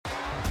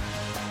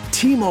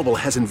T-Mobile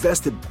has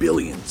invested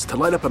billions to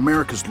light up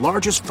America's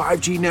largest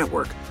 5G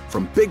network,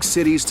 from big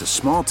cities to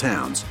small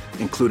towns,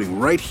 including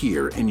right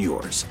here in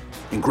yours.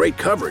 And great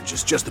coverage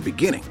is just the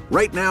beginning.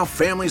 Right now,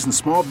 families and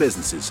small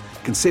businesses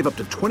can save up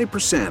to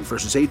 20%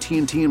 versus AT&T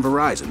and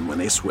Verizon when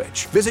they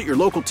switch. Visit your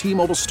local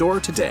T-Mobile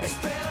store today.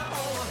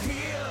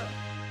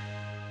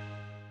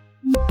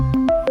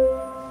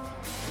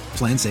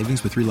 Plan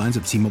savings with 3 lines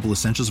of T-Mobile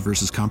Essentials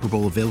versus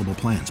comparable available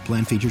plans.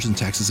 Plan features and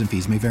taxes and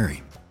fees may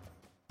vary.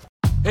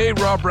 Hey,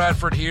 Rob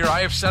Bradford here. I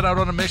have set out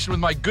on a mission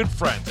with my good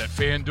friends at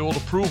FanDuel to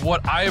prove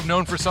what I have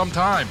known for some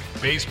time.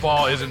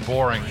 Baseball isn't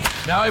boring.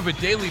 Now I have a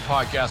daily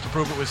podcast to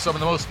prove it with some of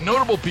the most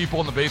notable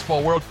people in the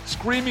baseball world,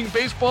 screaming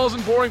baseball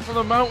isn't boring from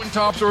the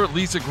mountaintops, or at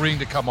least agreeing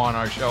to come on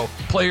our show.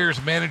 Players,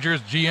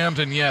 managers, GMs,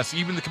 and yes,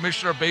 even the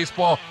commissioner of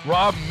baseball,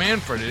 Rob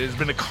Manfred. It has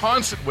been a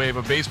constant wave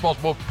of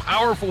baseball's most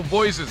powerful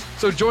voices.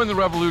 So join the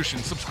revolution.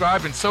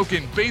 Subscribe and soak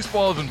in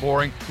Baseball Isn't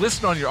Boring.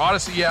 Listen on your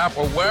Odyssey app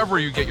or wherever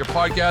you get your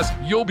podcast.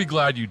 You'll be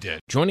glad you did.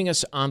 Joining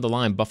us on the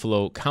line,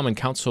 Buffalo Common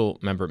Council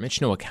Member Mitch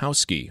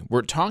Nowakowski.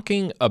 We're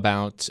talking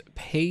about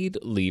paid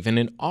leave and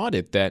an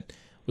audit that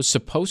was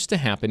supposed to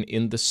happen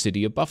in the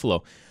city of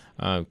Buffalo.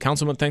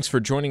 Councilman, thanks for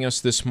joining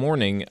us this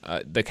morning.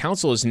 The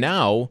council has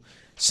now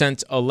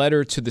sent a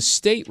letter to the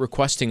state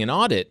requesting an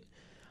audit.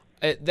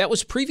 That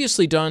was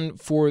previously done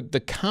for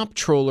the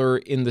comptroller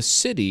in the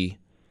city.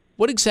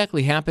 What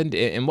exactly happened,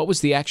 and what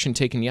was the action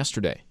taken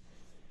yesterday?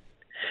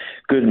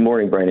 Good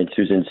morning, Brian and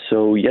Susan.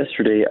 So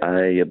yesterday,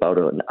 about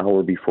an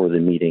hour before the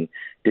meeting,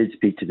 did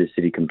speak to the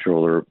city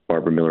comptroller,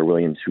 Barbara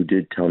Miller-Williams, who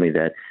did tell me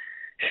that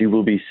she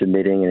will be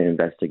submitting an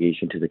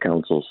investigation to the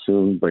council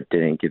soon, but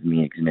didn't give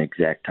me an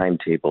exact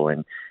timetable.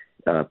 And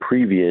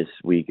previous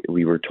week,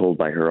 we were told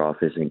by her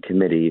office and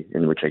committee,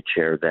 in which I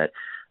chaired, that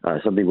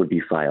something would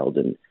be filed.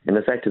 And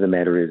the fact of the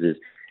matter is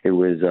it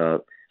was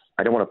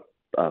I don't want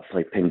to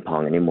play ping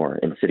pong anymore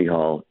in City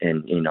Hall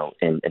and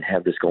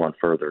have this go on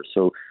further.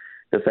 So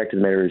the fact of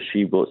the matter is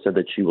she said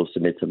that she will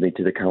submit something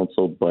to the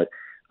council, but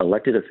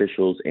elected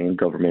officials and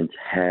governments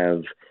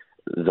have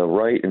the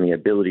right and the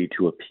ability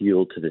to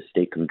appeal to the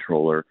state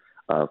comptroller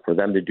for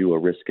them to do a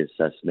risk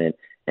assessment.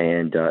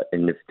 And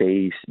if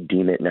they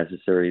deem it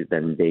necessary,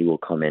 then they will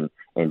come in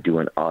and do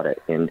an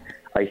audit. And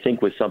I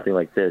think with something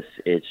like this,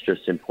 it's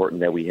just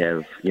important that we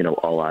have,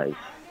 all eyes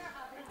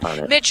on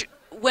it. Mitch,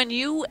 when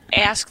you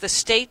ask the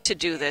state to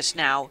do this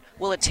now,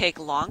 will it take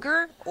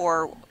longer,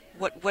 or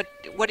what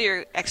are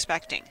you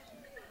expecting?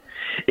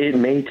 It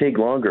may take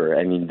longer.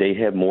 I mean, they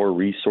have more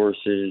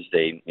resources.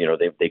 They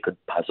could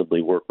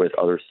possibly work with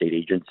other state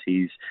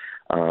agencies,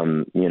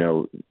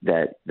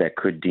 that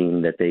could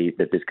deem that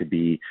this could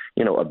be,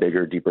 a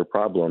bigger, deeper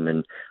problem.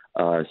 And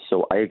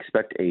so I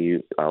expect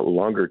a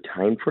longer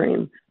time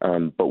frame,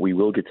 but we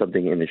will get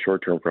something in the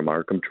short term from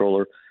our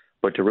comptroller.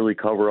 But to really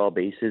cover all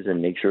bases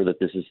and make sure that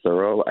this is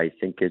thorough, I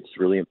think it's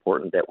really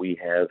important that we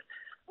have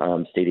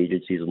state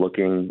agencies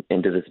looking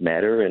into this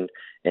matter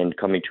and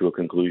coming to a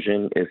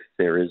conclusion, if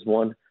there is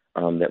one,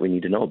 that we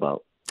need to know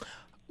about.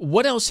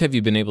 What else have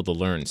you been able to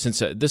learn since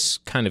this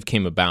kind of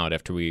came about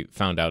after we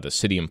found out a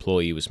city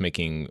employee was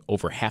making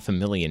over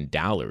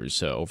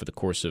 $500,000 over the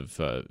course of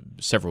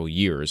several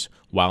years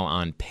while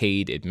on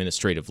paid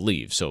administrative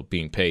leave, so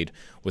being paid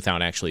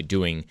without actually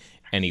doing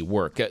any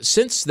work?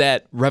 Since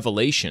that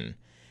revelation,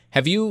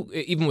 have you,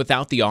 even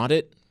without the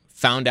audit,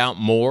 found out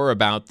more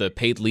about the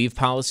paid leave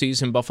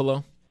policies in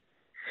Buffalo?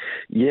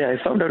 Yeah,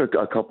 I found out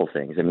a couple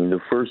things. I mean,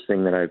 the first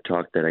thing that I've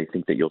talked that I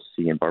think that you'll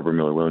see in Barbara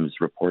Miller-Williams'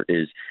 report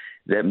is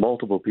that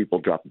multiple people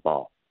dropped the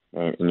ball.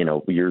 And,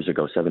 years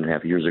ago,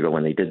 7.5 years ago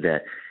when they did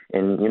that.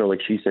 And,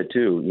 like she said,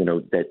 too,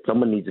 that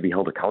someone needs to be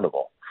held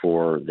accountable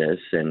for this.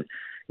 And,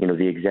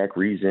 the exact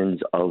reasons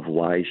of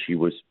why she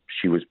was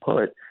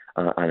put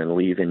on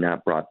leave and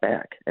not brought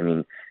back. I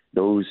mean,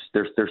 there's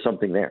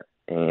something there.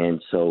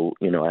 And so,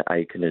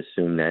 I can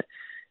assume that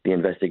the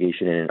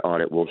investigation and an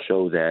audit will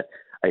show that.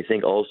 I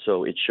think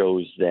also it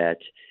shows that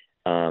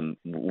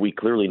we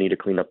clearly need to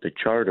clean up the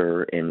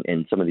charter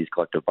and some of these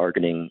collective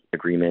bargaining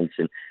agreements,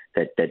 and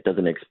that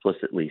doesn't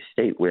explicitly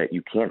state that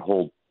you can't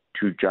hold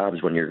two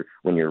jobs when you're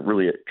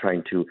really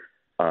trying to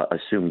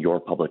assume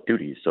your public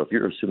duties. So if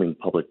you're assuming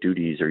public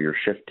duties or your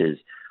shift is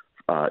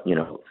 3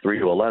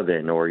 to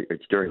 11 or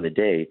it's during the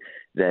day,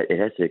 that it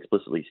has to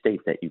explicitly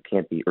state that you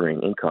can't be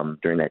earning income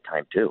during that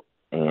time too.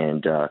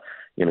 And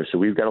so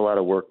we've got a lot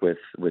of work with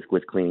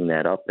cleaning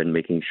that up and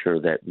making sure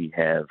that we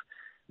have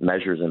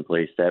measures in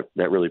place that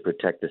really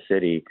protect the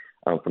city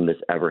from this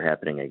ever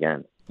happening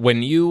again.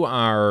 When you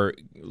are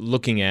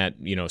looking at,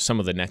 some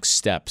of the next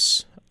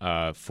steps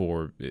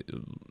for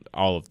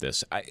all of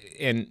this,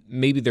 and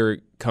maybe there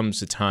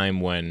comes a time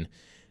when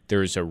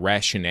there's a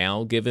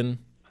rationale given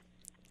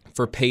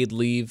for paid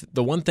leave,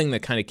 the one thing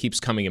that kind of keeps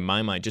coming in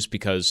my mind, just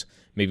because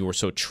maybe we're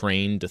so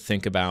trained to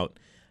think about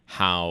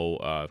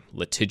how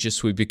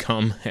litigious we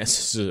become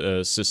as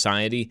a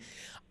society,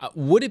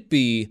 would it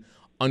be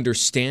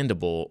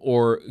understandable,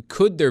 or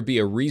could there be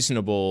a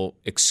reasonable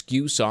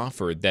excuse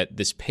offered that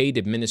this paid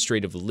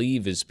administrative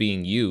leave is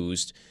being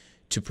used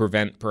to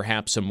prevent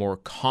perhaps a more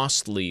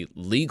costly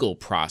legal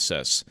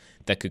process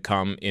that could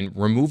come in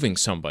removing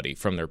somebody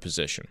from their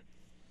position?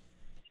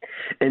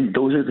 And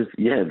those are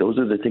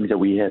the things that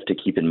we have to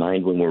keep in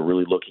mind when we're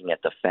really looking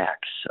at the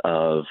facts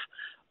of,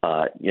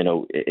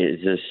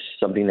 is this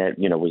something that,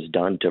 was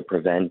done to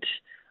prevent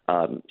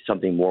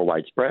something more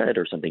widespread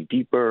or something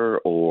deeper,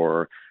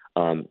 or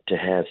to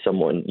have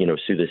someone,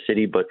 sue the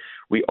city. But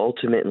we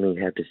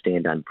ultimately have to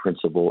stand on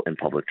principle and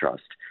public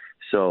trust.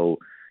 So,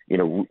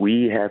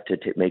 we have to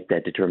make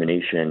that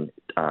determination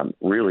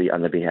really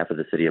on the behalf of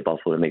the city of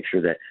Buffalo to make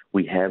sure that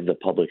we have the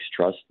public's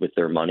trust with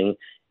their money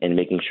and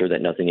making sure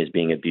that nothing is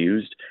being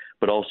abused,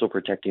 but also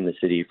protecting the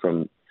city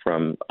from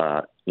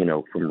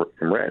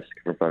risk,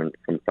 from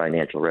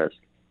financial risk.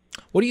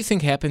 What do you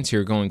think happens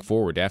here going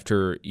forward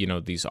after,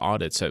 these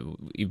audits,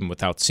 even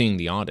without seeing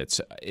the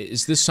audits?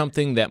 Is this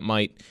something that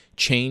might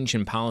change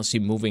in policy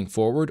moving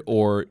forward,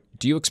 or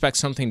do you expect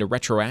something to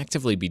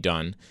retroactively be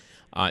done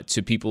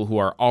to people who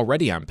are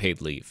already on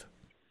paid leave?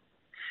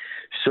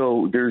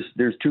 So there's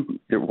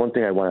one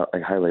thing I want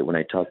to highlight when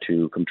I talked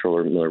to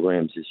Comptroller Miller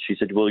Williams is she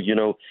said, well,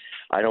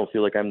 I don't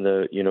feel like I'm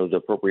the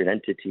appropriate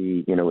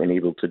entity, and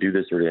able to do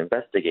this or to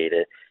investigate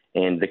it.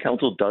 And the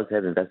council does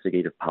have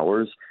investigative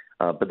powers,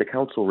 but the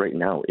council right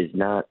now is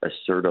not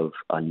assertive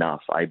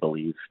enough, I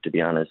believe, to be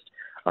honest,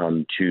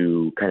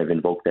 to kind of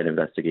invoke that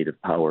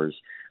investigative powers.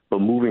 But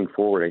moving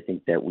forward, I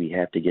think that we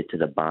have to get to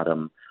the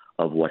bottom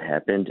of what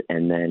happened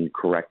and then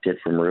correct it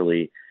from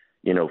really,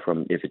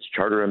 from if it's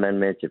charter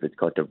amendments, if it's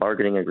collective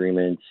bargaining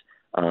agreements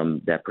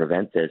that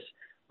prevent this.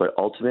 But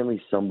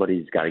ultimately,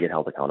 somebody's got to get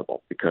held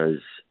accountable because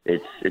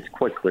it's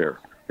quite clear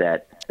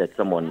that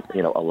someone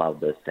allowed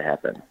this to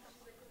happen.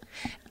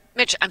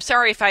 Mitch, I'm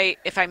sorry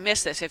if I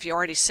missed this, if you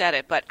already said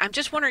it, but I'm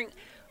just wondering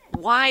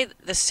why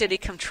the city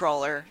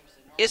comptroller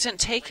isn't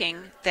taking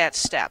that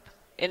step,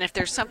 and if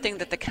there's something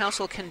that the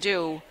council can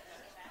do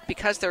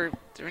because they're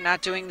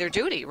not doing their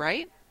duty,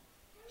 right?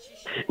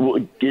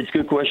 Well, it's a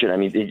good question. I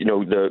mean,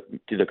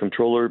 the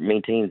comptroller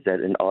maintains that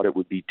an audit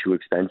would be too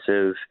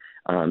expensive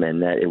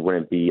and that it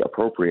wouldn't be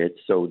appropriate.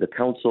 So the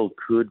council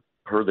could,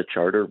 per the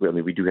charter,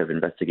 we do have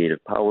investigative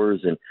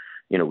powers,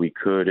 and we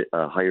could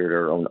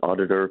hire our own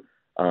auditor.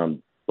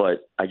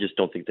 But I just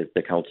don't think that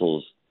the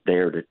council's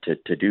there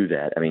to do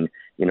that. I mean,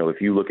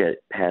 if you look at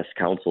past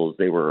councils,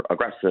 they were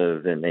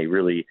aggressive and they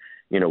really,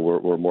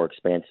 were more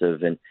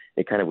expansive, and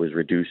it kind of was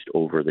reduced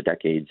over the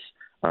decades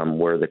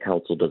where the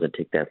council doesn't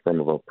take that firm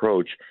of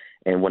approach.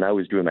 And when I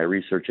was doing my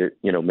research,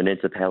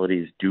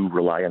 municipalities do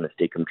rely on the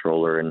state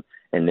comptroller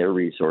and their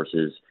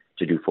resources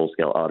to do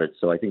full-scale audits.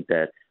 So I think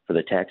that for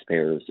the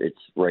taxpayers, it's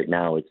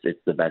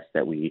the best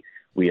that we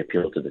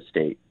appeal to the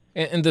state.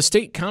 And the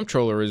state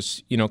comptroller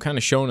is, kind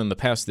of shown in the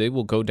past they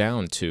will go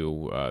down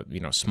to,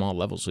 small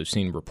levels. We've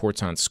seen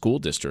reports on school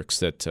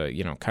districts that,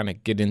 kind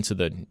of get into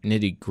the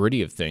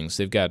nitty-gritty of things.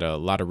 They've got a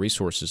lot of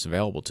resources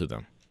available to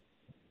them.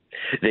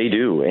 They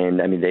do.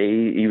 And, I mean, they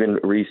even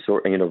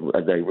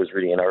I was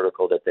reading an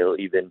article that they'll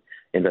even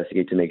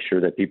investigate to make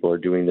sure that people are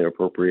doing their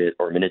appropriate,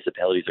 or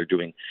municipalities are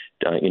doing,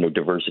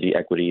 diversity,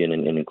 equity,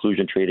 and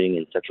inclusion training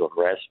and sexual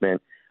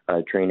harassment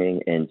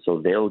training. And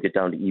so they'll get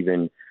down to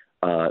even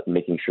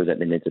making sure that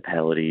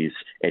municipalities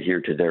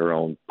adhere to their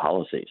own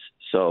policies.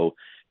 So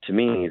to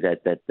me,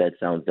 that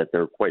sounds that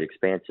they're quite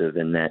expansive,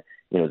 and that,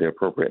 the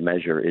appropriate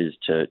measure is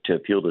to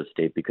appeal to the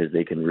state because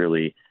they can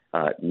really,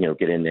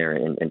 get in there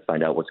and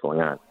find out what's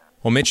going on.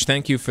 Well, Mitch,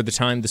 thank you for the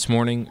time this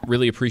morning.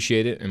 Really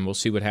appreciate it, and we'll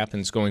see what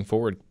happens going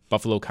forward.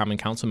 Buffalo Common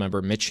Council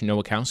Member Mitch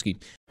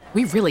Nowakowski.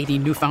 We really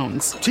need new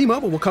phones.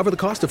 T-Mobile will cover the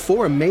cost of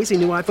 4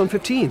 amazing new iPhone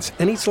 15s,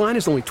 and each line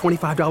is only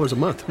 $25 a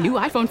month. New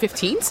iPhone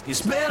 15s?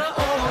 It's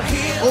better over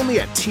here.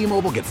 Only at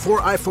T-Mobile, get 4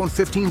 iPhone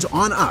 15s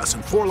on us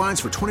and 4 lines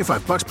for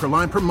 $25 per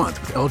line per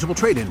month with eligible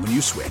trade-in when you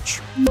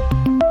switch.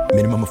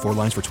 Minimum of 4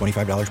 lines for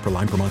 $25 per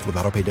line per month with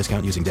autopay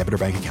discount using debit or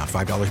bank account.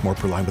 $5 more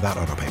per line without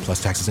autopay,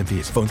 plus taxes and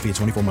fees. Phone fee at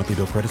 24 monthly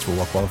bill credits for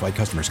well-qualified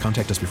customers.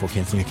 Contact us before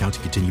canceling account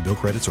to continue bill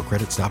credits or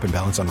credit stop and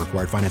balance on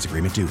required finance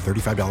agreement due.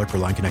 $35 per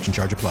line connection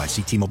charge applies.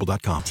 See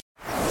T-Mobile.com.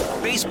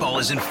 Baseball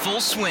is in full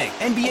swing.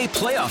 NBA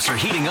playoffs are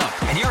heating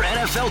up, and your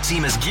NFL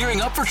team is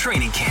gearing up for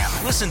training camp.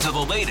 Listen to the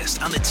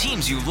latest on the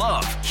teams you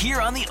love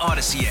here on the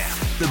Odyssey app.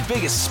 The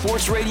biggest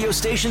sports radio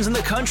stations in the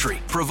country,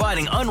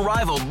 providing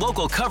unrivaled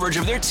local coverage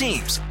of their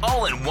teams,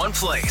 all in one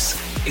place.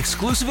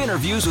 Exclusive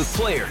interviews with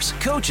players,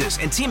 coaches,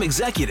 and team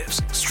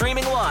executives,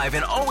 streaming live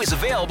and always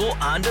available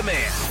on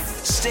demand.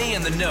 Stay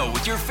in the know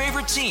with your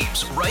favorite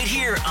teams right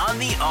here on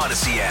the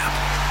Odyssey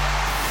app.